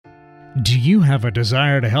Do you have a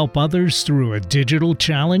desire to help others through a digital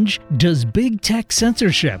challenge? Does big tech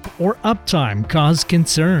censorship or uptime cause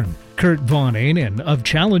concern? Kurt Von Ahnen of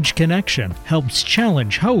Challenge Connection helps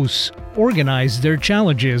challenge hosts organize their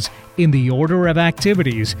challenges in the order of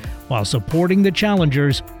activities while supporting the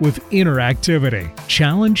challengers with interactivity.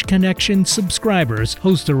 Challenge Connection subscribers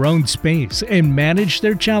host their own space and manage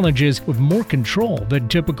their challenges with more control than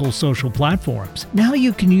typical social platforms. Now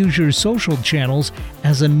you can use your social channels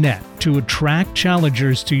as a net to attract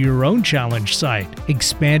challengers to your own challenge site,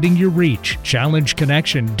 expanding your reach. Challenge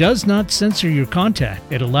Connection does not censor your content.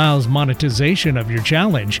 It allows monetization of your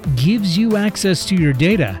challenge, gives you access to your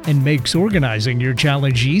data, and makes organizing your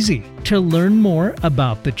challenge easy. To learn more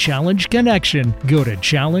about the Challenge Connection, go to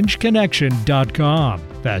challengeconnection.com.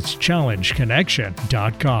 That's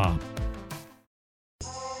challengeconnection.com.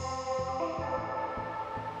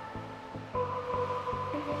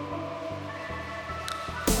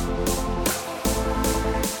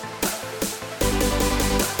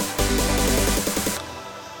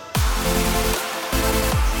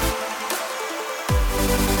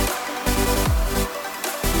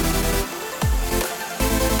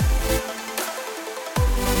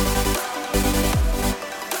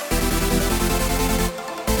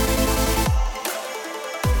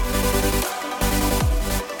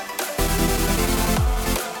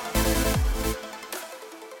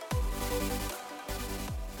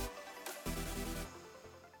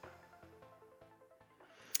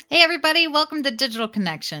 Hey everybody, welcome to Digital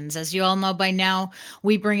Connections. As you all know by now,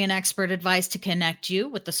 we bring in expert advice to connect you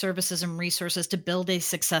with the services and resources to build a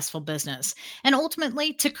successful business and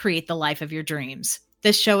ultimately to create the life of your dreams.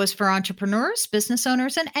 This show is for entrepreneurs, business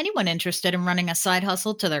owners, and anyone interested in running a side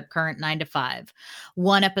hustle to their current 9-to-5.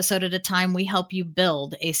 One episode at a time, we help you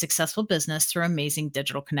build a successful business through amazing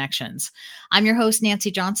digital connections. I'm your host, Nancy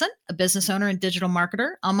Johnson, a business owner and digital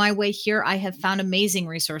marketer. On my way here, I have found amazing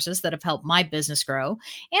resources that have helped my business grow,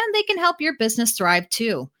 and they can help your business thrive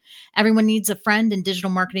too. Everyone needs a friend in digital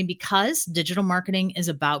marketing because digital marketing is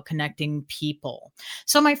about connecting people.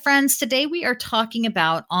 So my friends, today we are talking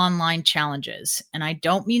about online challenges. And I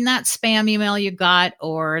don't mean that spam email you got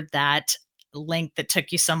or that link that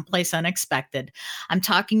took you someplace unexpected. I'm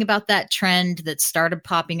talking about that trend that started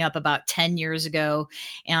popping up about 10 years ago.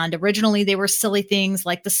 And originally they were silly things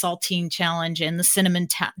like the saltine challenge and the cinnamon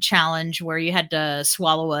challenge, where you had to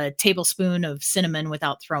swallow a tablespoon of cinnamon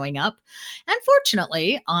without throwing up.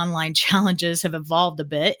 Unfortunately, online challenges have evolved a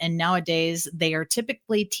bit, and nowadays they are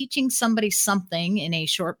typically teaching somebody something in a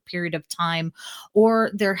short period of time,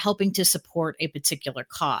 or they're helping to support a particular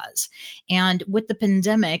cause. And with the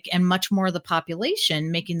pandemic and much more of the population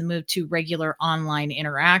making the move to regular online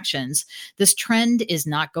interactions, this trend is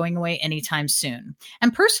not going away anytime soon.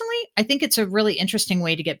 And personally, I think it's a really interesting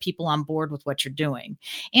way to get people on board with what you're doing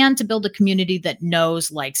and to build a community that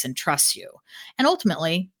knows, likes, and trusts you. And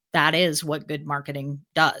ultimately, that is what good marketing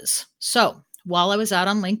does. So, while I was out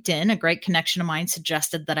on LinkedIn, a great connection of mine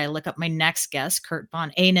suggested that I look up my next guest, Kurt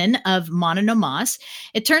Von Ahnen of Mono No Mas.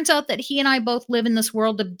 It turns out that he and I both live in this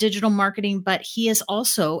world of digital marketing, but he is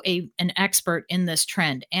also an expert in this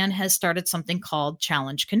trend and has started something called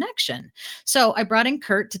Challenge Connection. So I brought in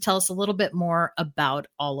Kurt to tell us a little bit more about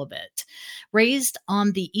all of it. Raised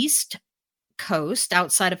on the East Coast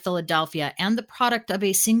outside of Philadelphia and the product of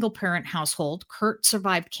a single parent household, Kurt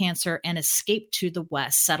survived cancer and escaped to the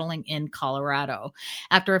West, settling in Colorado.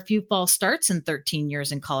 After a few false starts and 13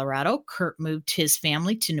 years in Colorado, Kurt moved his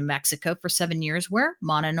family to New Mexico for 7 years, where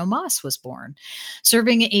Mono No Mas was born.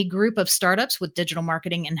 Serving a group of startups with digital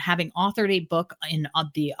marketing and having authored a book in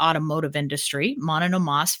the automotive industry, Mono No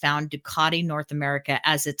Mas found Ducati North America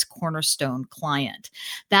as its cornerstone client.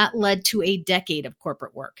 That led to a decade of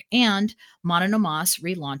corporate work and Mono No Mas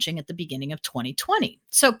relaunching at the beginning of 2020.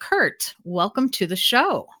 So, Kurt, welcome to the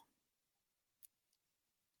show.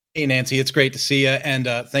 Hey, Nancy, it's great to see you. And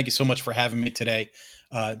thank you so much for having me today.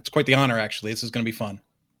 It's quite the honor, actually. This is going to be fun.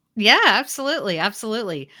 Yeah, absolutely.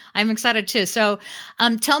 Absolutely. I'm excited too. So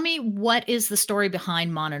tell me, what is the story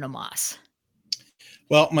behind Mono No Mas?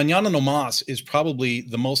 Well, Mañana No Mas is probably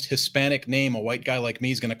the most Hispanic name a white guy like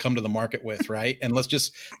me is going to come to the market with, right? And let's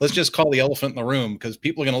just call the elephant in the room, because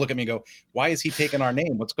people are going to look at me and go, "Why is he taking our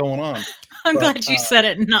name? What's going on?" I'm glad you said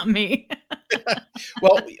it, not me.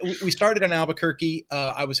 Well, we started in Albuquerque.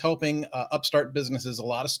 I was helping upstart businesses, a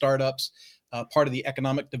lot of startups. Part of the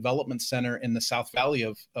Economic Development Center in the South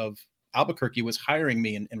Valley of Albuquerque was hiring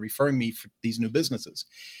me and referring me for these new businesses.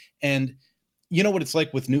 And you know what it's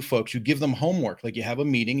like with new folks. You give them homework, like you have a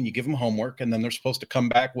meeting and you give them homework, and then they're supposed to come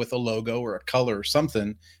back with a logo or a color or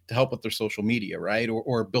something to help with their social media, right?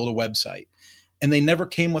 Or build a website. and they never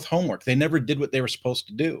came with homework. They never did what they were supposed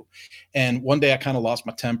to do. And one day I kind of lost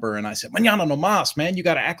my temper and I said, mañana no más, man, you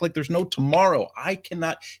got to act like there's no tomorrow. I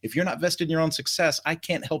cannot, if you're not vested in your own success, I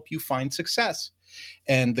can't help you find success.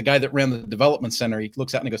 And the guy that ran the development center, he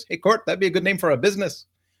looks out and he goes, hey, Court, that'd be a good name for a business.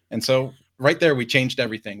 And so right there, we changed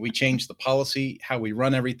everything. We changed the policy, how we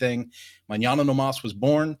run everything. Mañana no más was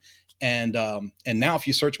born. And now if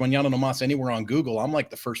you search Mañana no más anywhere on Google, I'm like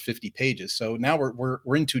the first 50 pages. So now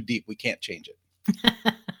we're in too deep. We can't change it.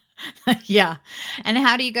 Yeah. And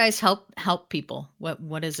how do you guys help people?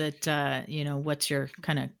 What is it? What's your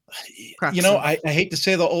kind of crux I hate to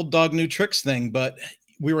say the old dog new tricks thing, but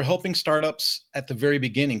we were helping startups at the very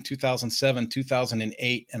beginning, 2007,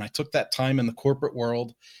 2008. And I took that time in the corporate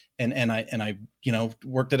world and I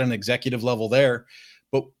worked at an executive level there.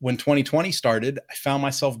 But when 2020 started, I found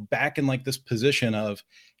myself back in like this position of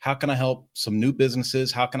how can I help some new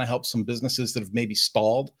businesses? How can I help some businesses that have maybe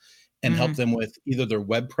stalled and help them with either their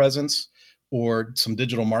web presence or some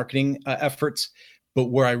digital marketing efforts?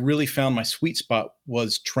 But where I really found my sweet spot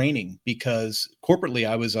was training, because corporately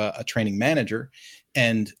I was a training manager,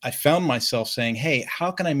 and I found myself saying, hey,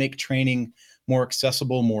 how can I make training more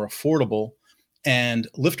accessible, more affordable? And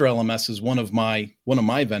Lifter LMS is one of my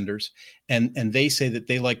vendors, and they say that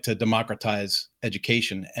they like to democratize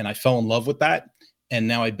education. And I fell in love with that. And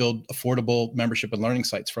now I build affordable membership and learning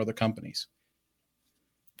sites for other companies.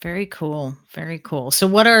 Very cool. Very cool. So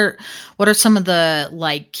what are some of the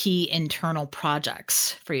like key internal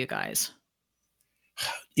projects for you guys?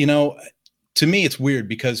 To me, it's weird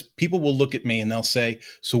because people will look at me and they'll say,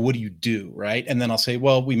 so what do you do? Right. And then I'll say,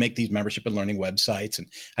 well, we make these membership and learning websites, and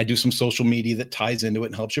I do some social media that ties into it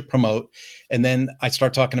and helps you promote. And then I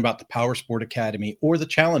start talking about the Power Sport Academy or the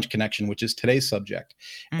Challenge Connection, which is today's subject.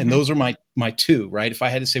 Mm-hmm. And those are my two, right? If I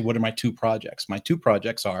had to say, what are my two projects? My two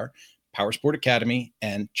projects are Power Sport Academy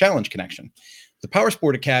and Challenge Connection. The Power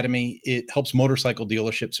Sport Academy, it helps motorcycle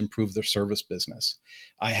dealerships improve their service business.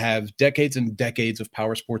 I have decades and decades of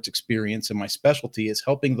power sports experience, and my specialty is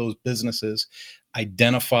helping those businesses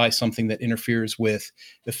identify something that interferes with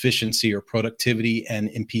efficiency or productivity and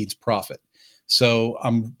impedes profit. So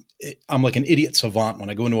I'm like an idiot savant. When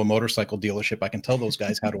I go into a motorcycle dealership, I can tell those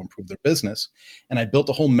guys how to improve their business. And I built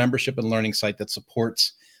a whole membership and learning site that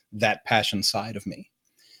supports that passion side of me.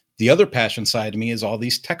 The other passion side of me is all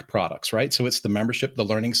these tech products, right? So it's the membership, the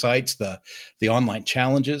learning sites, the online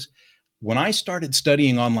challenges. When I started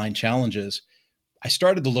studying online challenges, I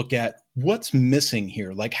started to look at what's missing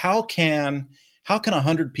here. Like how can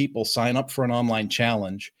 100 people sign up for an online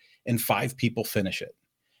challenge and 5 people finish it?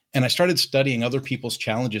 And I started studying other people's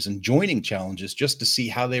challenges and joining challenges just to see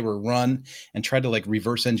how they were run and tried to like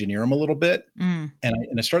reverse engineer them a little bit. And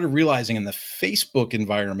I started realizing in the Facebook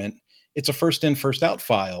environment, it's a first in, first out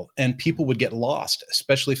file, and people would get lost,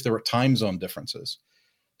 especially if there were time zone differences.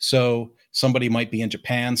 So somebody might be in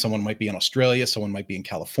Japan, someone might be in Australia, someone might be in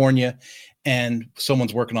California, and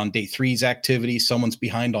someone's working on day 3's activity, someone's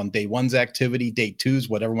behind on day 1's activity, day 2's,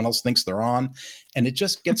 what everyone else thinks they're on. And it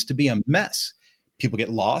just gets to be a mess. People get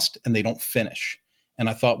lost and they don't finish. And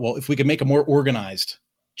I thought, well, if we could make a more organized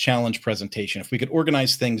challenge presentation, if we could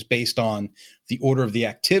organize things based on the order of the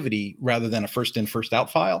activity rather than a first in, first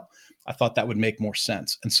out file, I thought that would make more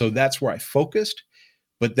sense. And so that's where I focused,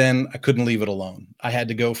 but then I couldn't leave it alone. I had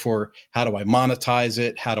to go for how do I monetize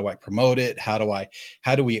it? How do I promote it? How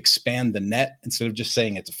do we expand the net instead of just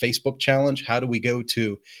saying it's a Facebook challenge? How do we go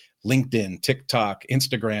to LinkedIn, TikTok,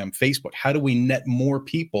 Instagram, Facebook? How do we net more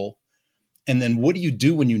people? And then what do you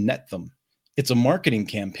do when you net them? It's a marketing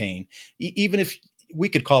campaign. Even if we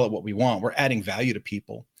could call it what we want, we're adding value to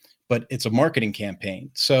people, but it's a marketing campaign.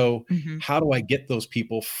 So how do I get those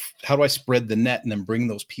people? How do I spread the net and then bring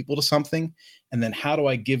those people to something? And then how do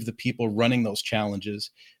I give the people running those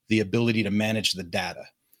challenges the ability to manage the data?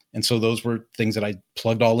 And so those were things that I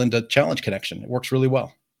plugged all into Challenge Connection. It works really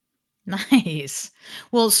well. Nice.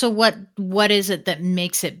 Well, so what is it that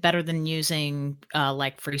makes it better than using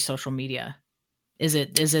like free social media? Is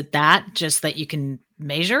it that just that you can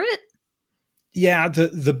measure it? Yeah,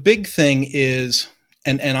 the big thing is,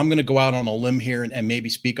 and I'm going to go out on a limb here and maybe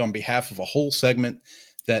speak on behalf of a whole segment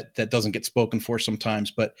that doesn't get spoken for sometimes.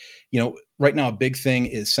 But, right now, a big thing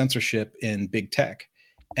is censorship in big tech.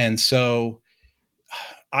 And so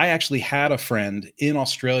I actually had a friend in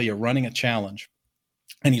Australia running a challenge,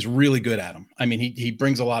 and he's really good at them. I mean, he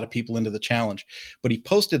brings a lot of people into the challenge, but he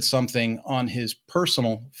posted something on his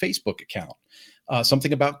personal Facebook account,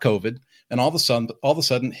 something about COVID. And all of a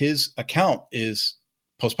sudden his account is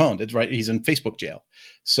postponed. It's right. He's in Facebook jail.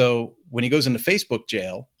 So when he goes into Facebook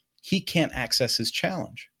jail, he can't access his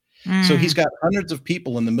challenge. So he's got hundreds of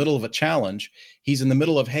people in the middle of a challenge. He's in the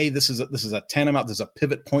middle of, hey, this is a tantamount. There's a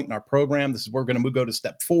pivot point in our program. This is we're going to go to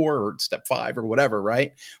step 4 or step 5 or whatever,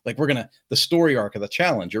 right? Like the story arc of the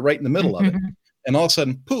challenge. You're right in the middle of it, and all of a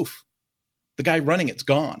sudden, poof, the guy running it's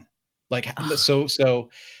gone. Like so.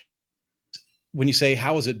 When you say,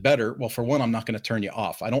 how is it better? Well, for one, I'm not going to turn you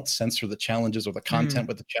off. I don't censor the challenges or the content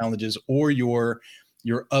with the challenges, or your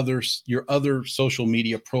other social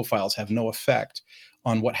media profiles have no effect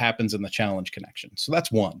on what happens in the challenge connection. So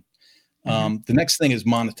that's one. The next thing is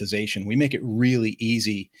monetization. We make it really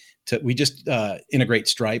easy we just integrate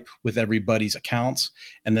Stripe with everybody's accounts.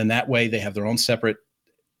 And then that way they have their own separate,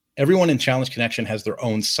 everyone in Challenge Connection has their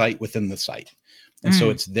own site within the site. And so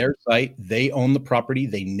it's their site. They own the property.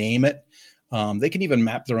 They name it. They can even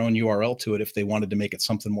map their own URL to it if they wanted to make it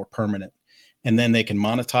something more permanent. And then they can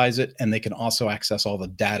monetize it, and they can also access all the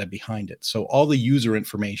data behind it. So all the user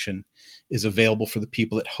information is available for the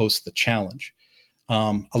people that host the challenge.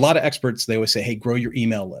 A lot of experts, they always say, hey, grow your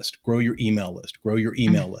email list, grow your email list, grow your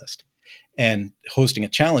email list. And hosting a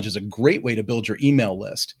challenge is a great way to build your email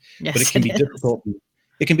list, but it can be difficult.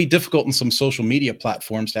 It can be difficult in some social media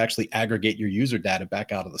platforms to actually aggregate your user data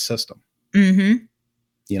back out of the system.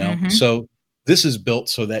 So this is built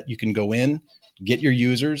so that you can go in, get your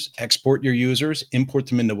users, export your users, import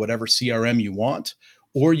them into whatever CRM you want,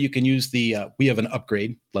 or you can use we have an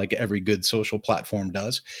upgrade like every good social platform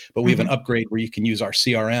does, but we have an upgrade where you can use our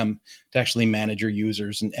CRM to actually manage your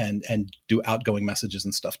users and do outgoing messages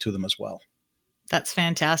and stuff to them as well. That's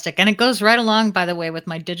fantastic. And it goes right along, by the way, with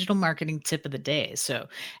my digital marketing tip of the day. So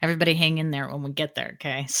everybody hang in there when we get there.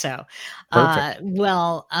 Okay. So,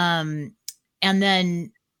 and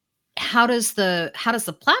then how does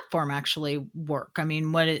the platform actually work? I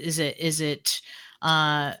mean, what is it? Is it,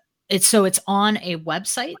 it's on a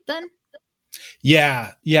website then?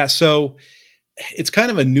 Yeah. So it's kind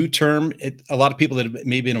of a new term. A lot of people that have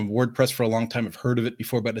maybe been in WordPress for a long time have heard of it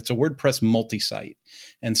before, but it's a WordPress multi-site.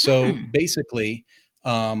 And so basically,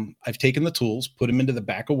 I've taken the tools, put them into the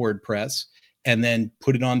back of WordPress, and then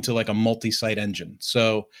put it onto like a multi-site engine.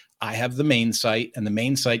 So I have the main site, and the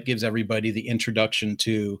main site gives everybody the introduction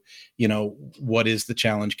to, what is the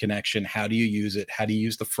Challenge Connection? How do you use it? How do you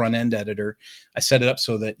use the front end editor? I set it up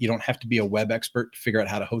so that you don't have to be a web expert to figure out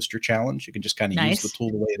how to host your challenge. You can just kind of use the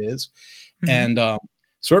tool the way it is. And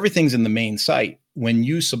so everything's in the main site. When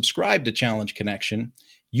you subscribe to Challenge Connection,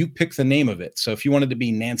 you pick the name of it. So if you wanted to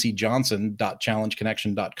be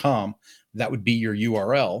nancyjohnson.challengeconnection.com, that would be your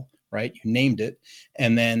URL, right? You named it.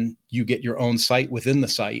 And then you get your own site within the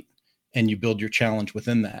site, and you build your challenge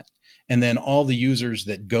within that. And then all the users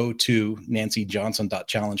that go to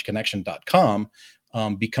nancyjohnson.challengeconnection.com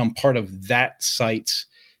become part of that site's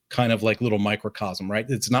kind of like little microcosm, right?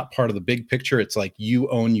 It's not part of the big picture. It's like you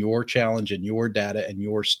own your challenge and your data and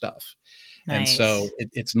your stuff. Nice. And so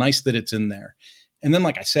it's nice that it's in there. And then,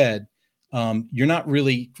 like I said, you're not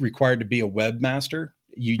really required to be a webmaster.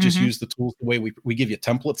 You just use the tools the way we give you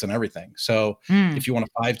templates and everything. So if you want a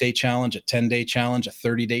 5-day challenge, a 10-day challenge, a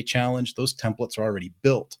 30-day challenge, those templates are already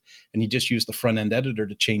built, and you just use the front end editor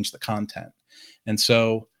to change the content. And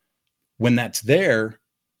so when that's there,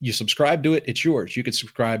 you subscribe to it, it's yours. You could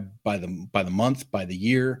subscribe by the month, by the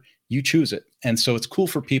year, you choose it. And so it's cool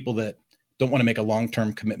for people that don't want to make a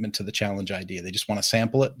long-term commitment to the challenge idea. They just want to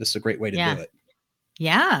sample it. This is a great way to do it.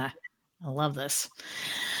 Yeah. I love this.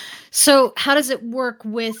 So how does it work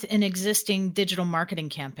with an existing digital marketing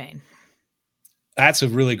campaign? That's a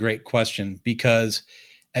really great question, because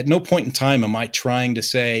at no point in time am I trying to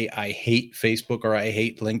say I hate Facebook or I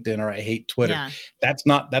hate LinkedIn or I hate Twitter. Yeah. That's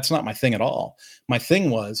not my thing at all. My thing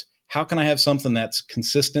was, how can I have something that's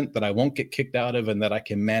consistent, that I won't get kicked out of, and that I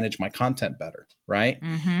can manage my content better, right?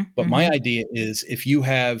 But my idea is, if you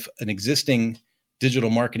have an existing digital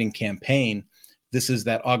marketing campaign, this is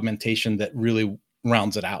that augmentation that really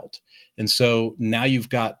rounds it out. And so now you've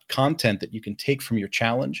got content that you can take from your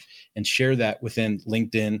challenge and share that within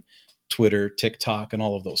LinkedIn, Twitter, TikTok, and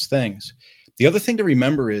all of those things. The other thing to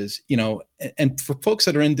remember is, and for folks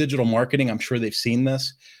that are in digital marketing, I'm sure they've seen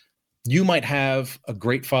this. You might have a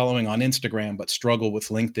great following on Instagram, but struggle with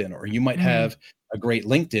LinkedIn, or you might have a great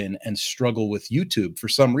LinkedIn and struggle with YouTube for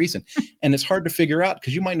some reason. And it's hard to figure out,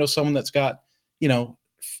 because you might know someone that's got,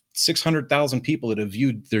 600,000 people that have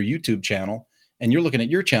viewed their YouTube channel, and you're looking at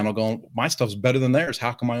your channel going, my stuff's better than theirs.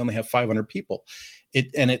 How come I only have 500 people?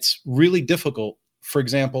 And it's really difficult. For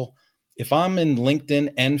example, if I'm in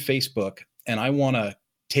LinkedIn and Facebook and I want to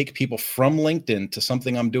take people from LinkedIn to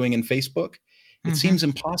something I'm doing in Facebook, it seems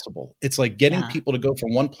impossible. It's like getting people to go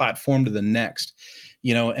from one platform to the next,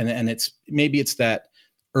 and it's that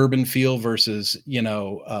urban feel versus,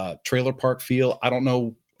 trailer park feel. I don't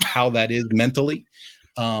know how that is mentally.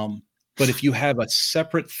 But if you have a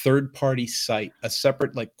separate third-party site, a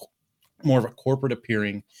separate, like more of a corporate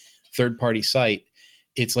appearing third-party site,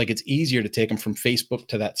 it's like it's easier to take them from Facebook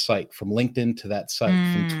to that site, from LinkedIn to that site,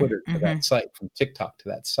 from Twitter to that site, from TikTok to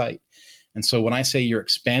that site. And so when I say you're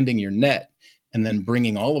expanding your net and then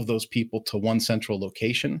bringing all of those people to one central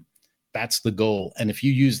location, that's the goal. And if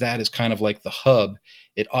you use that as kind of like the hub,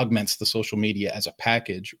 it augments the social media as a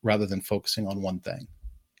package rather than focusing on one thing.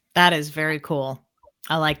 That is very cool.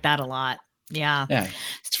 I like that a lot. Yeah. Yeah,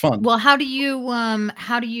 it's fun. Well, how do you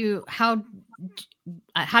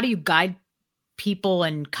guide people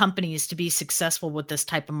and companies to be successful with this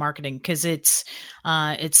type of marketing? Because it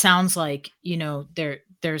sounds like,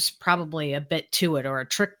 there's probably a bit to it, or a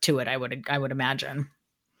trick to it, I would imagine.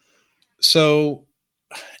 So,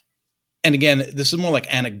 and again, this is more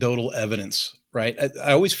like anecdotal evidence, right?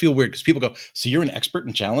 I always feel weird because people go, "So you're an expert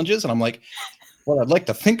in challenges?" And I'm like, well, I'd like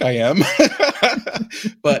to think I am.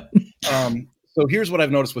 But so here's what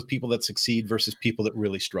I've noticed with people that succeed versus people that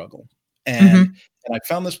really struggle. And I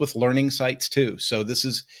found this with learning sites too. So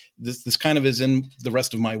this kind of is in the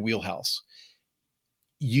rest of my wheelhouse.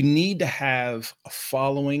 You need to have a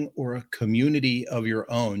following or a community of your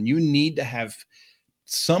own. You need to have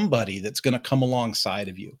somebody that's going to come alongside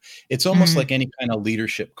of you. It's almost like any kind of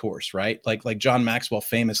leadership course, right? Like John Maxwell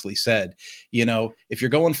famously said, if you're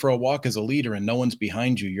going for a walk as a leader and no one's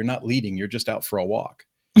behind you, you're not leading, you're just out for a walk.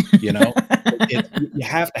 You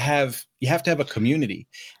have to have a community.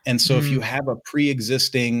 And so if you have a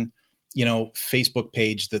pre-existing, Facebook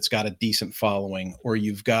page that's got a decent following, or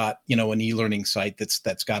you've got, an e-learning site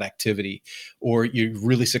that's got activity, or you're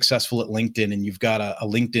really successful at LinkedIn and you've got a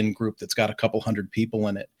LinkedIn group that's got a couple hundred people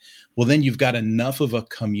in it, well, then you've got enough of a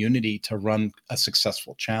community to run a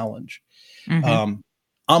successful challenge.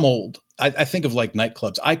 I'm old. I think of like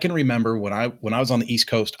nightclubs. I can remember when I was on the East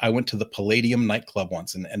Coast, I went to the Palladium nightclub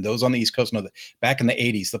once, and those on the East Coast know that back in the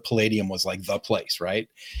 80s, the Palladium was like the place, right?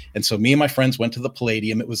 And so me and my friends went to the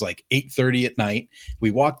Palladium. It was like 8:30 at night.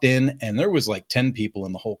 We walked in and there was like 10 people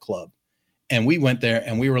in the whole club. And we went there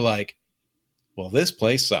and we were like, well, this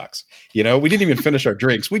place sucks. We didn't even finish our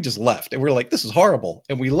drinks. We just left. And we were like, this is horrible.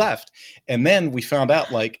 And we left. And then we found out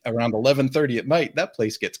like around 11:30 at night, that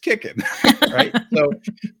place gets kicking, right? So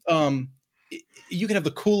you can have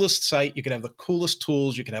the coolest site. You can have the coolest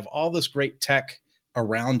tools. You can have all this great tech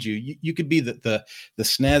around you. You could be the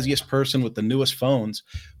snazziest person with the newest phones.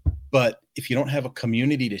 But if you don't have a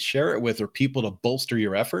community to share it with or people to bolster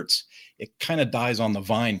your efforts, it kind of dies on the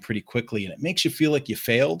vine pretty quickly. And it makes you feel like you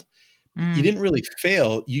failed. You didn't really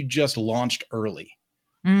fail. You just launched early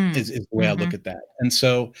is the way I look at that. And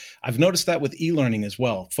so I've noticed that with e-learning as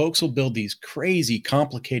well. Folks will build these crazy,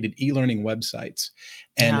 complicated e-learning websites.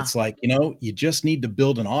 And it's like, you just need to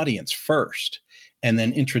build an audience first and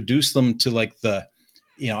then introduce them to like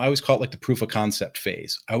I always call it like the proof of concept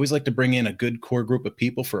phase. I always like to bring in a good core group of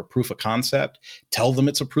people for a proof of concept, tell them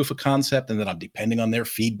it's a proof of concept, and then I'm depending on their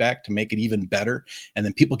feedback to make it even better. And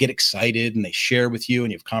then people get excited and they share with you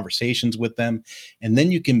and you have conversations with them. And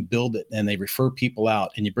then you can build it and they refer people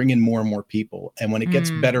out and you bring in more and more people. And when it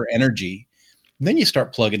gets better energy, then you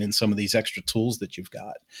start plugging in some of these extra tools that you've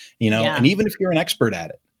got, and even if you're an expert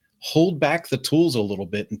at it, hold back the tools a little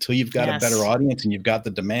bit until you've got a better audience and you've got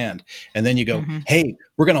the demand. And then you go, hey,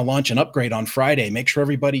 we're going to launch an upgrade on Friday. Make sure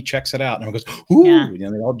everybody checks it out. And everyone goes, ooh,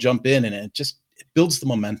 they all jump in and it builds the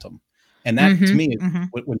momentum. And that to me,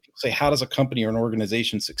 when people say, how does a company or an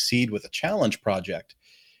organization succeed with a challenge project?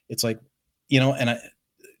 It's like, and I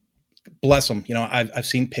bless them. I've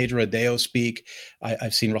seen Pedro Adao speak.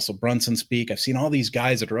 I've seen Russell Brunson speak. I've seen all these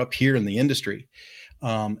guys that are up here in the industry.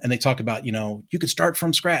 And they talk about, you could start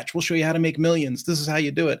from scratch. We'll show you how to make millions. This is how you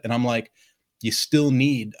do it. And I'm like, you still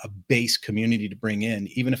need a base community to bring in,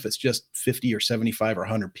 even if it's just 50 or 75 or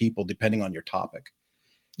 100 people, depending on your topic.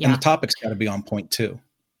 And the topic's got to be on point too.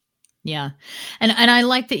 Yeah. And I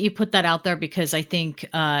like that you put that out there because I think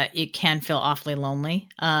it can feel awfully lonely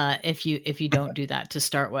if you don't do that to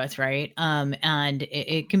start with, right? And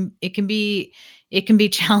it can be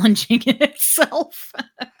challenging in itself.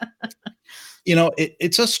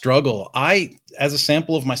 It's a struggle. As a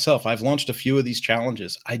sample of myself, I've launched a few of these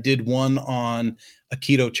challenges. I did one on a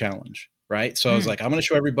keto challenge, right? So I was like, I'm going to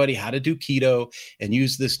show everybody how to do keto and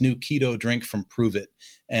use this new keto drink from Prove It.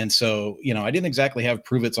 And so, I didn't exactly have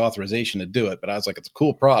Prove It's authorization to do it, but I was like, it's a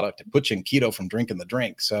cool product. It puts you in keto from drinking the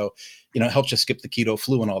drink. So, it helps you skip the keto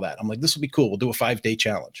flu and all that. I'm like, this will be cool. We'll do a 5-day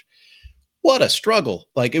challenge. What a struggle.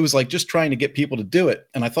 Like, it was like just trying to get people to do it.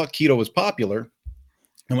 And I thought keto was popular.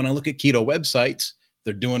 And when I look at keto websites,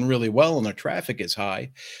 they're doing really well and their traffic is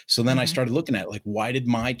high. So then I Mm-hmm. started looking at like, why did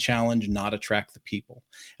my challenge not attract the people?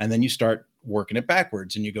 And then you start working it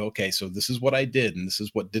backwards and you go, okay, so this is what I did and this is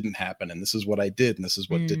what didn't happen. And this is what I did and this is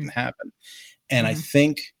what didn't happen. And I Mm-hmm.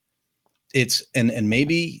 think it's, and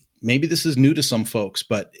maybe this is new to some folks,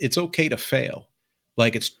 but it's okay to fail.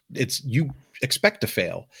 Like it's you expect to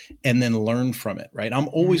fail and then learn from it, right? I'm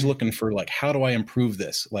always looking for like, how do I improve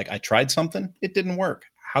this? Like I tried something, it didn't work.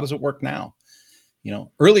 How does it work now? You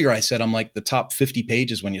know, earlier I said I'm like the top 50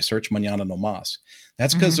 pages when you search Mañana No Más.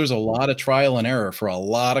 That's because there's a lot of trial and error for a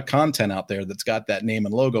lot of content out there that's got that name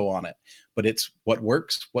and logo on it. But it's what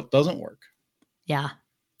works, what doesn't work. Yeah.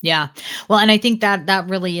 Yeah. Well, and I think that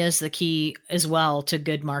really is the key as well to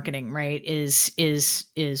good marketing, right? Is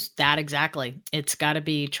that exactly. It's got to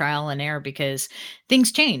be trial and error because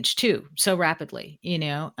things change too so rapidly, and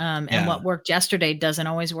Yeah. what worked yesterday doesn't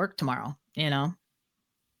always work tomorrow, Yeah,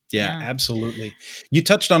 Yeah. absolutely. You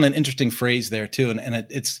touched on an interesting phrase there too. And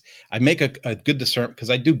it's, I make a good discernment because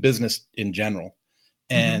I do business in general,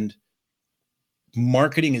 and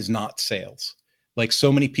marketing is not sales. Like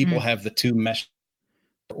so many people have the two mesh,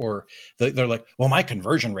 or they're like, well, my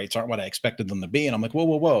conversion rates aren't what I expected them to be. And I'm like,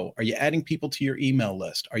 whoa. Are you adding people to your email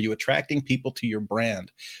list? Are you attracting people to your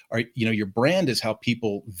brand? Your brand is how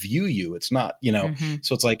people view you. It's not,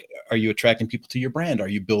 so it's like, are you attracting people to your brand? Are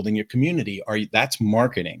you building your community? That's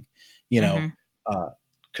marketing,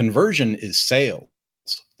 conversion is sales.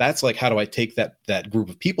 That's like, how do I take that group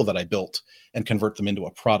of people that I built and convert them into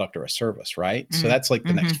a product or a service? Right. So that's like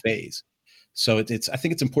the next phase. So I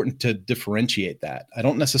think it's important to differentiate that. I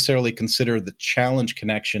don't necessarily consider the challenge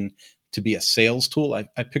connection to be a sales tool.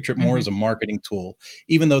 I picture it more as a marketing tool,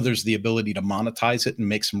 even though there's the ability to monetize it and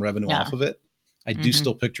make some revenue off of it. I do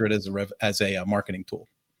still picture it as a marketing tool.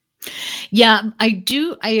 Yeah, I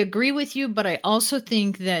do. I agree with you, but I also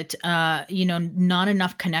think that, not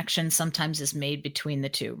enough connection sometimes is made between the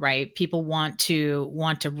two, right? People want to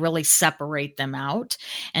really separate them out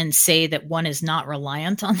and say that one is not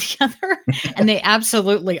reliant on the other. And they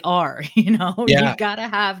absolutely are, Yeah. You've got to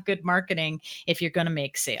have good marketing if you're going to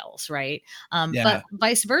make sales, right? Yeah. But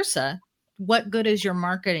vice versa, what good is your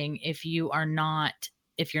marketing if you're not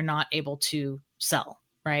able to sell?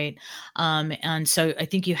 Right. And so I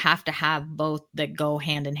think you have to have both that go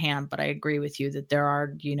hand in hand, but I agree with you that there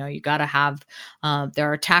are, you got to have,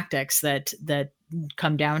 there are tactics that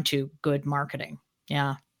come down to good marketing.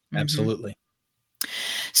 Yeah. Absolutely.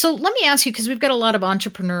 So let me ask you, because we've got a lot of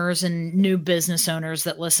entrepreneurs and new business owners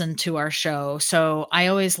that listen to our show. So I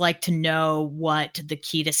always like to know what the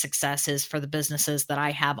key to success is for the businesses that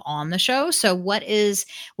I have on the show. So what is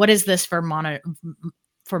this for Mañana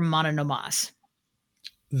No Más?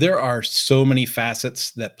 There are so many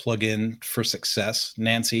facets that plug in for success,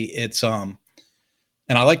 Nancy. It's and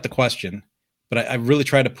I like the question, but I really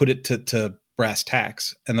try to put it to brass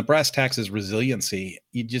tacks. And the brass tacks is resiliency.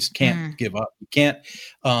 You just can't give up. You can't.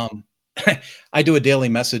 I do a daily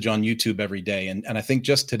message on YouTube every day, and I think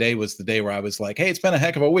just today was the day where I was like, hey, it's been a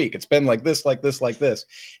heck of a week. It's been like this, like this, like this.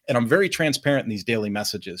 And I'm very transparent in these daily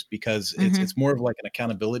messages because it's more of like an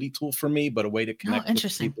accountability tool for me, but a way to connect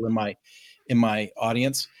with people in my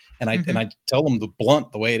audience. And I tell them the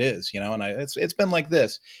way it is, and it's been like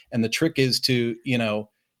this. And the trick is to,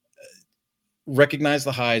 recognize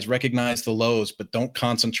the highs, recognize the lows, but don't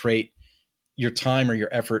concentrate your time or your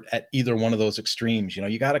effort at either one of those extremes.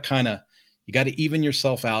 You got to even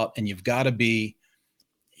yourself out, and you've got to be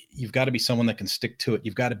someone that can stick to it.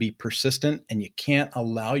 You've got to be persistent, and you can't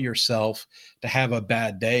allow yourself to have a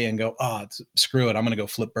bad day and go, screw it, I'm going to go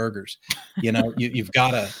flip burgers. You've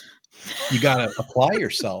got to apply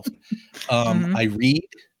yourself. I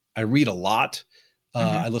read a lot.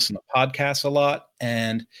 I listen to podcasts a lot,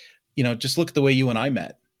 and, just look at the way you and I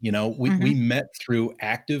met. We met through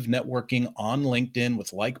active networking on LinkedIn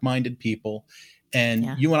with like-minded people,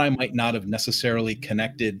 and you and I might not have necessarily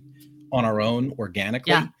connected on our own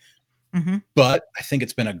organically, but I think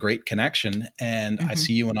it's been a great connection, and I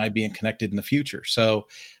see you and I being connected in the future. So,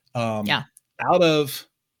 out of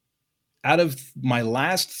my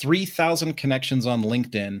last 3,000 connections on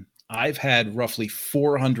LinkedIn, I've had roughly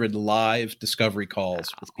 400 live discovery calls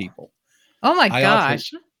with people. Oh my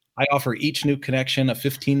gosh. I offer each new connection a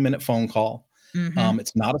 15-minute phone call.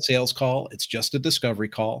 It's not a sales call. It's just a discovery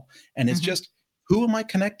call. And it's just, who am I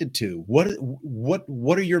connected to? What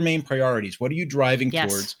are your main priorities? What are you driving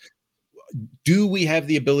towards? Do we have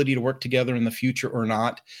the ability to work together in the future or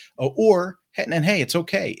not? And hey, it's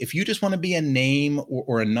okay. If you just want to be a name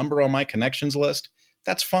or a number on my connections list,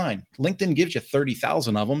 that's fine. LinkedIn gives you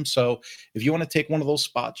 30,000 of them. So if you want to take one of those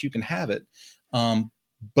spots, you can have it.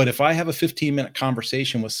 But if I have a 15-minute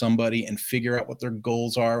conversation with somebody and figure out what their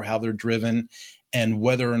goals are, how they're driven, and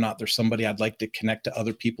whether or not there's somebody I'd like to connect to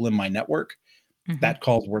other people in my network, Mhm. that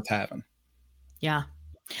call's worth having. Yeah.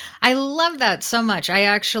 I love that so much. I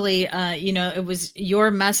actually, it was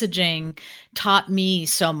your messaging taught me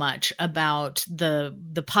so much about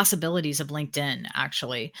the possibilities of LinkedIn,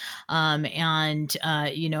 actually,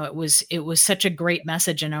 it was such a great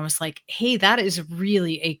message, and I was like, hey, that is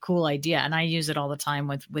really a cool idea, and I use it all the time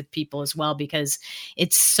with people as well because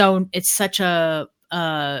it's such a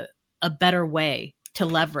better way to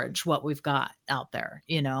leverage what we've got out there,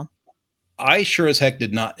 you know. I sure as heck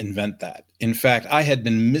did not invent that. In fact, I had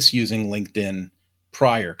been misusing LinkedIn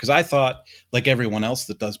prior because I thought, like everyone else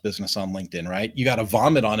that does business on LinkedIn, right? You got to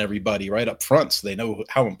vomit on everybody right up front so they know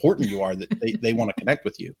how important you are, that they want to connect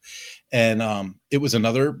with you. And it was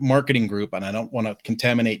another marketing group, and I don't want to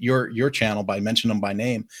contaminate your channel by mentioning them by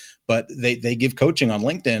name, but they give coaching on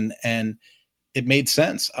LinkedIn, and it made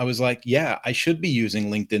sense. I was like, yeah, I should be using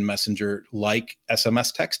LinkedIn Messenger like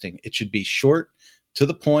SMS texting. It should be short, to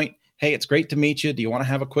the point. Hey, it's great to meet you. Do you want to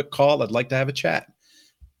have a quick call? I'd like to have a chat.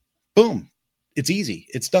 Boom. It's easy.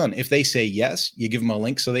 It's done. If they say yes, you give them a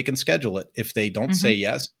link so they can schedule it. If they don't say Mhm.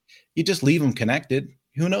 yes, you just leave them connected.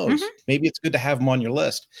 Who knows? Mhm. Maybe it's good to have them on your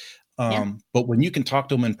list. Yeah. But when you can talk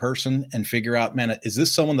to them in person and figure out, man, is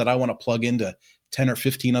this someone that I want to plug into 10 or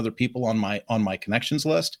 15 other people on my connections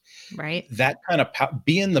list? Right. That kind of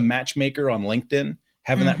being the matchmaker on LinkedIn,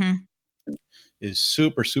 having that Mhm. is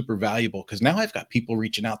super, super valuable, because now I've got people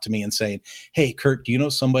reaching out to me and saying, hey, Kurt, do you know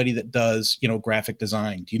somebody that does, graphic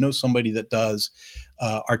design? Do you know somebody that does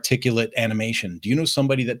articulate animation? Do you know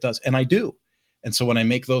somebody that does? And I do. And so when I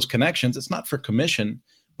make those connections, it's not for commission,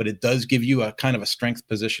 but it does give you a kind of a strength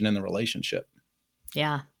position in the relationship.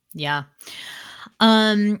 Yeah. Yeah.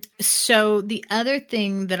 So the other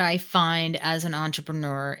thing that I find as an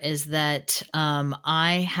entrepreneur is that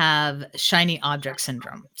I have shiny object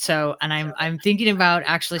syndrome. So, and I'm thinking about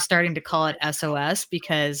actually starting to call it SOS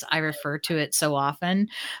because I refer to it so often.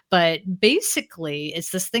 But basically,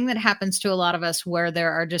 it's this thing that happens to a lot of us where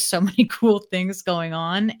there are just so many cool things going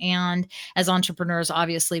on, and as entrepreneurs,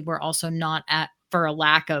 obviously, we're also not at for a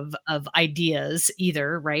lack of ideas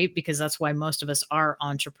either, right? Because that's why most of us are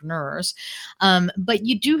entrepreneurs. But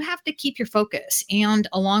you do have to keep your focus. And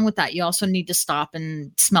along with that, you also need to stop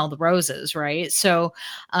and smell the roses, right? So,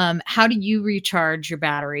 how do you recharge your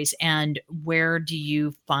batteries, and where do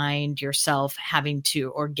you find yourself having to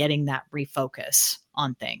or getting that refocus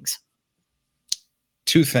on things?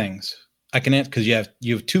 Two things I can answer, because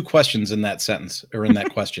you have two questions in that sentence, or in that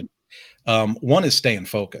question. One is staying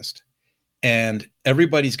focused. And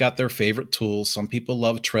everybody's got their favorite tools. Some people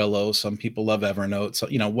love Trello, some people love Evernote. So,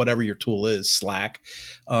 whatever your tool is, Slack.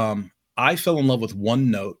 I fell in love with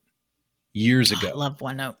OneNote years Oh, I ago. love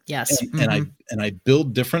OneNote. Yes. And I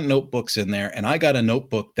build different notebooks in there. And I got a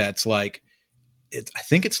notebook that's like, I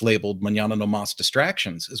think it's labeled Manana no Mas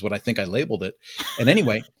Distractions, is what I think I labeled it. And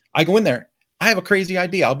anyway, I go in there. I have a crazy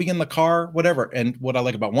idea. I'll be in the car, whatever. And what I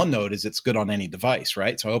like about OneNote is it's good on any device,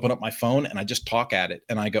 right? So I open up my phone and I just talk at it,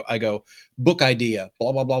 and I go, book idea,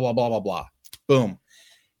 blah, blah, blah, blah, blah, blah, blah. Boom.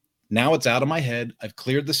 Now it's out of my head. I've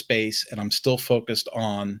cleared the space, and I'm still focused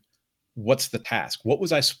on what's the task. What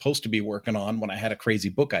was I supposed to be working on when I had a crazy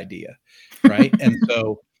book idea? Right.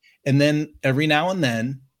 And then every now and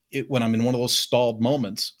then, when I'm in one of those stalled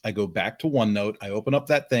moments, I go back to OneNote, I open up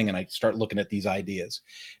that thing, and I start looking at these ideas,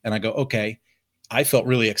 and I go, okay, I felt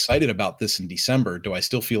really excited about this in December. Do I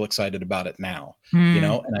still feel excited about it now? And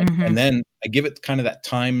Mm-hmm. then I give it kind of that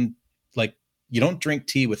time, like, you don't drink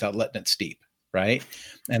tea without letting it steep, right?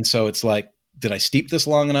 And so it's like, did I steep this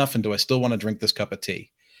long enough, and do I still want to drink this cup of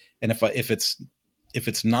tea? And if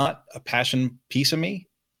it's not a passion piece of me,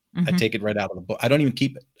 I Hmm. take it right out of the book. I don't even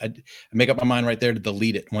keep it. I make up my mind right there to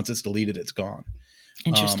delete it. Once it's deleted, it's gone.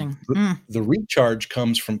 Interesting. The, the recharge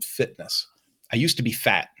comes from fitness. I used to be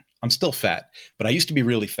fat. I'm still fat, but I used to be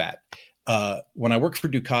really fat. When I worked for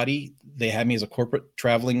Ducati, they had me as a corporate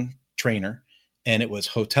traveling trainer, and it was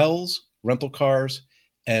hotels, rental cars,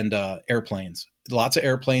 and airplanes. Lots of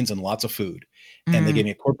airplanes and lots of food. And they gave Mm.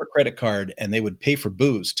 me a corporate credit card, and they would pay for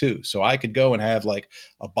booze too. So I could go and have like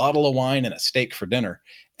a bottle of wine and a steak for dinner.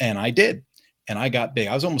 And I did. And I got big.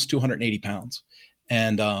 I was almost 280 pounds.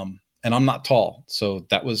 And I'm not tall. So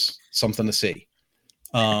that was something to see.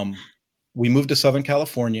 Um, we moved to Southern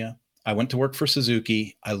California. I went to work for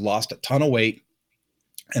Suzuki. I lost a ton of weight.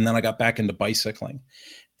 And then I got back into bicycling.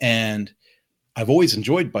 And I've always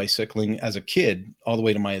enjoyed bicycling as a kid, all the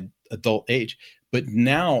way to my adult age. But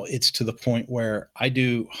now it's to the point where I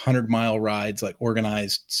do 100-mile rides, like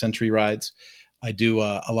organized century rides. I do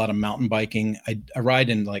a lot of mountain biking. I ride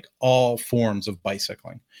in like all forms of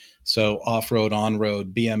bicycling. So off-road,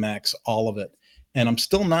 on-road, BMX, all of it. And I'm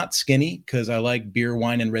still not skinny because I like beer,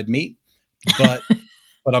 wine, and red meat, but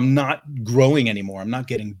I'm not growing anymore. I'm not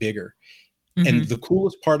getting bigger. And Mhm. the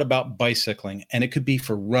coolest part about bicycling, and it could be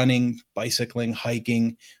for running, bicycling,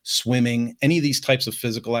 hiking, swimming, any of these types of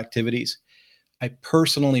physical activities, I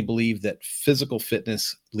personally believe that physical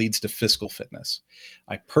fitness leads to fiscal fitness.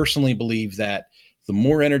 I personally believe that the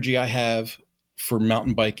more energy I have for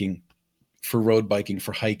mountain biking, for road biking,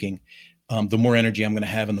 for hiking, the more energy I'm going to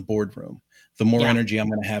have in the boardroom, the more Yeah. energy I'm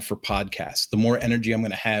going to have for podcasts, the more energy I'm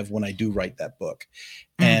going to have when I do write that book.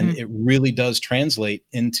 And Mhm. it really does translate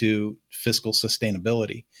into fiscal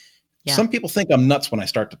sustainability. Yeah. Some people think I'm nuts when I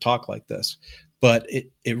start to talk like this, but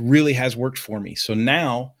it really has worked for me. So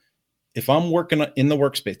now if I'm working in the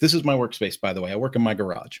workspace, this is my workspace, by the way. I work in my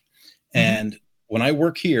garage. Mhm. And when I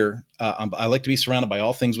work here, I like to be surrounded by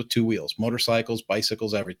all things with two wheels, motorcycles,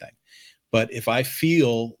 bicycles, everything. But if I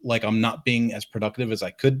feel like I'm not being as productive as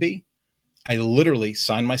I could be, I literally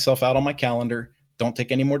sign myself out on my calendar, don't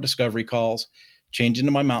take any more discovery calls, change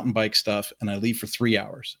into my mountain bike stuff, and I leave for 3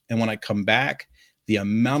 hours. And when I come back, the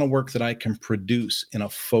amount of work that I can produce in a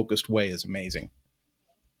focused way is amazing.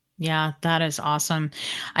 Yeah, that is awesome.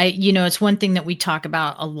 It's one thing that we talk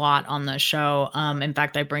about a lot on the show. In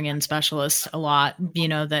fact, I bring in specialists a lot,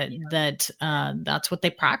 that's what they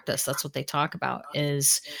practice. That's what they talk about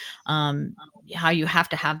is um, how you have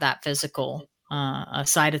to have that physical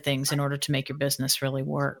side of things in order to make your business really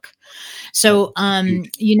work. So,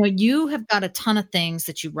 It's huge. you have got a ton of things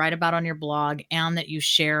that you write about on your blog and that you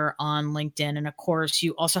share on LinkedIn. And of course,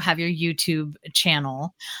 you also have your YouTube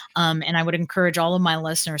channel. And I would encourage all of my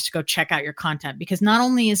listeners to go check out your content because not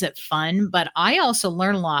only is it fun, but I also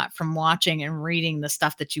learn a lot from watching and reading the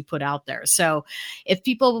stuff that you put out there. So, if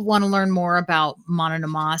people want to learn more about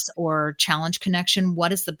Mononomos or Challenge Connection,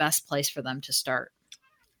 what is the best place for them to start?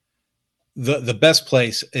 The best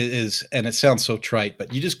place is, and it sounds so trite,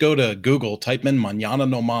 but you just go to Google, type in Mañana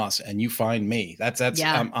no Mas, and you find me. That's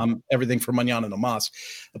Yeah. I'm everything for Mañana no Mas.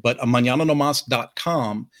 But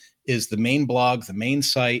mañananomas.com is the main blog, the main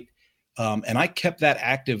site. And I kept that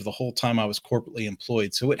active the whole time I was corporately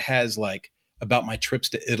employed. So it has like about my trips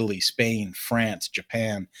to Italy, Spain, France,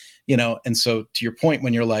 Japan, and so to your point,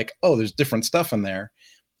 when you're like, oh, there's different stuff in there,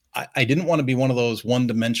 I didn't want to be one of those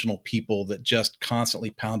one-dimensional people that just constantly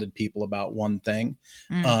pounded people about one thing.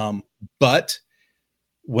 Mm, But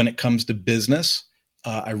when it comes to business,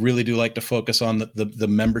 I really do like to focus on the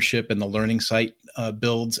membership and the learning site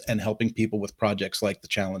builds and helping people with projects like the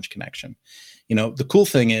Challenge Connection. The cool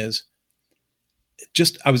thing is,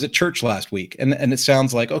 just I was at church last week, and it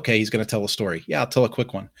sounds like, okay, he's going to tell a story. Yeah, I'll tell a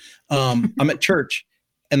quick one. I'm at church,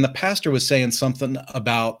 and the pastor was saying something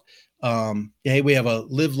about, hey, we have a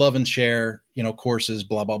live, love, and share, courses,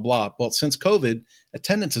 blah blah blah. Well, since COVID,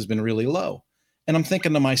 attendance has been really low, and I'm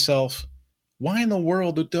thinking to myself, why in the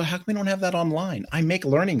world how come we don't have that online? I make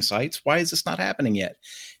learning sites. Why is this not happening yet?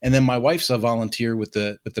 And then my wife's a volunteer with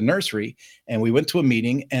the nursery, and we went to a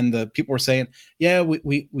meeting, and the people were saying, yeah,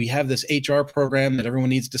 we have this HR program that everyone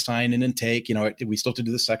needs to sign in and take. We still have to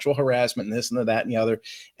do the sexual harassment and this and the, that and the other,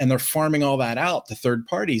 and they're farming all that out to third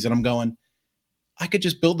parties. And I'm going, I could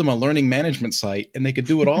just build them a learning management site, and they could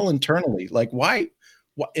do it all internally. Like why?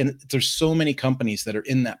 And there's so many companies that are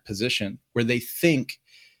in that position where they think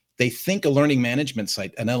a learning management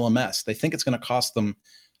site, an LMS, they think it's going to cost them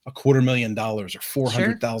 $250,000 or sure.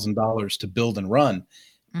 $400,000 to build and run.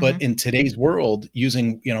 But Mhm. in today's world,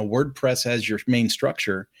 using WordPress as your main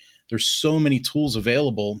structure, there's so many tools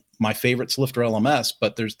available. My favorite's Lifter LMS,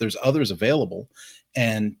 but there's others available,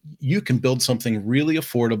 and you can build something really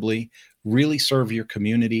affordably, really serve your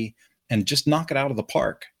community, and just knock it out of the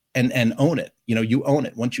park and own it. You own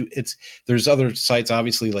it once there's other sites,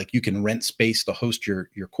 obviously, like you can rent space to host your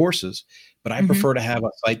courses, but I Mhm. prefer to have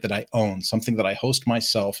a site that I own, something that I host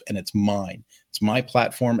myself, and it's mine. It's my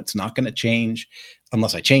platform. It's not going to change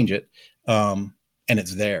unless I change it. And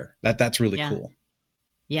it's there. That's really Yeah. cool.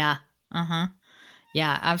 Yeah. Uh-huh.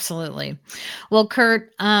 Yeah, absolutely. Well,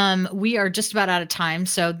 Kurt, we are just about out of time.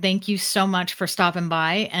 So thank you so much for stopping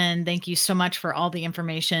by. And thank you so much for all the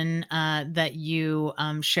information that you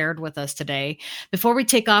shared with us today. Before we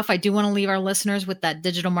take off, I do want to leave our listeners with that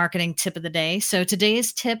digital marketing tip of the day. So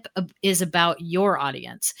today's tip is about your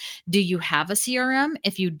audience. Do you have a CRM?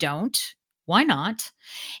 If you don't, why not?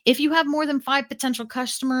 If you have more than 5 potential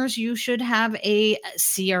customers, you should have a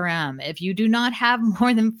CRM. If you do not have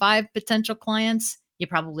more than 5 potential clients, you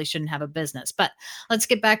probably shouldn't have a business. But let's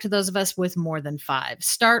get back to those of us with more than 5.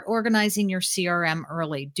 Start organizing your CRM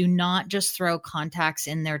early. Do not just throw contacts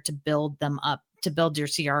in there to build them up. to build your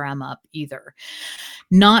CRM up either.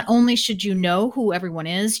 Not only should you know who everyone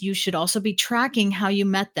is, you should also be tracking how you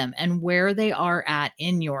met them and where they are at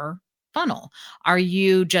in your funnel. Are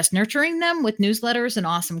you just nurturing them with newsletters and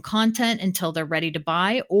awesome content until they're ready to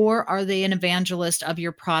buy, or are they an evangelist of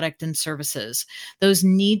your product and services? Those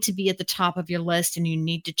need to be at the top of your list, and you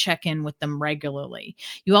need to check in with them regularly.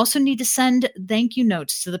 You also need to send thank you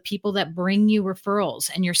notes to the people that bring you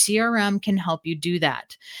referrals, and your CRM can help you do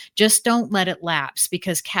that. Just don't let it lapse,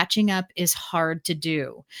 because catching up is hard to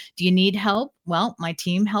do. Do you need help? Well, my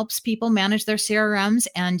team helps people manage their CRMs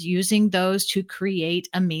and using those to create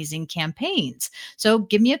amazing campaigns. So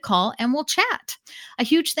give me a call and we'll chat. A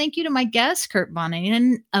huge thank you to my guest, Kurt Von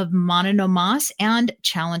Ahnen of Mononomos and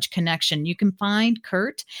Challenge Connection. You can find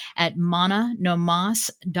Kurt at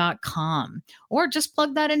mononomos.com, or just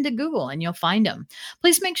plug that into Google and you'll find him.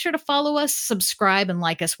 Please make sure to follow us, subscribe, and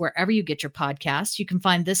like us wherever you get your podcasts. You can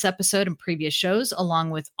find this episode and previous shows,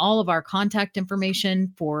 along with all of our contact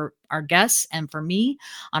information for our guests and for me,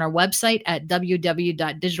 on our website at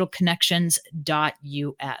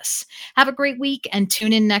www.digitalconnections.us. Have a great week and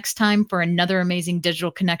tune in next time for another amazing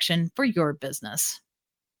digital connection for your business.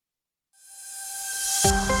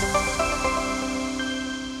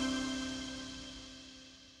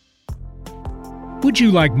 Would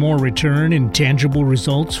you like more return and tangible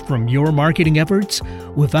results from your marketing efforts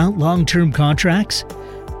without long-term contracts?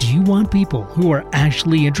 Do you want people who are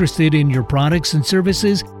actually interested in your products and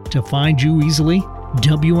services to find you easily?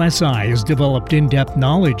 WSI has developed in-depth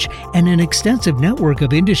knowledge and an extensive network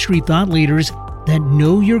of industry thought leaders that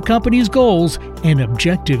know your company's goals and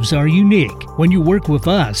objectives are unique. When you work with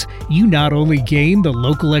us, you not only gain the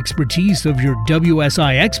local expertise of your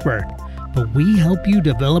WSI expert, but we help you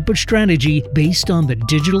develop a strategy based on the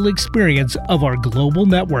digital experience of our global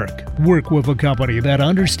network. Work with a company that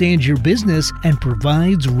understands your business and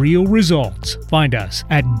provides real results. Find us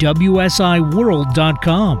at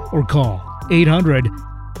WSIWorld.com or call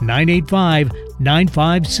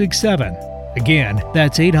 800-985-9567. Again,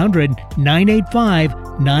 that's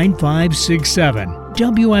 800-985-9567.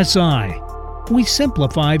 WSI. We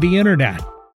simplify the internet.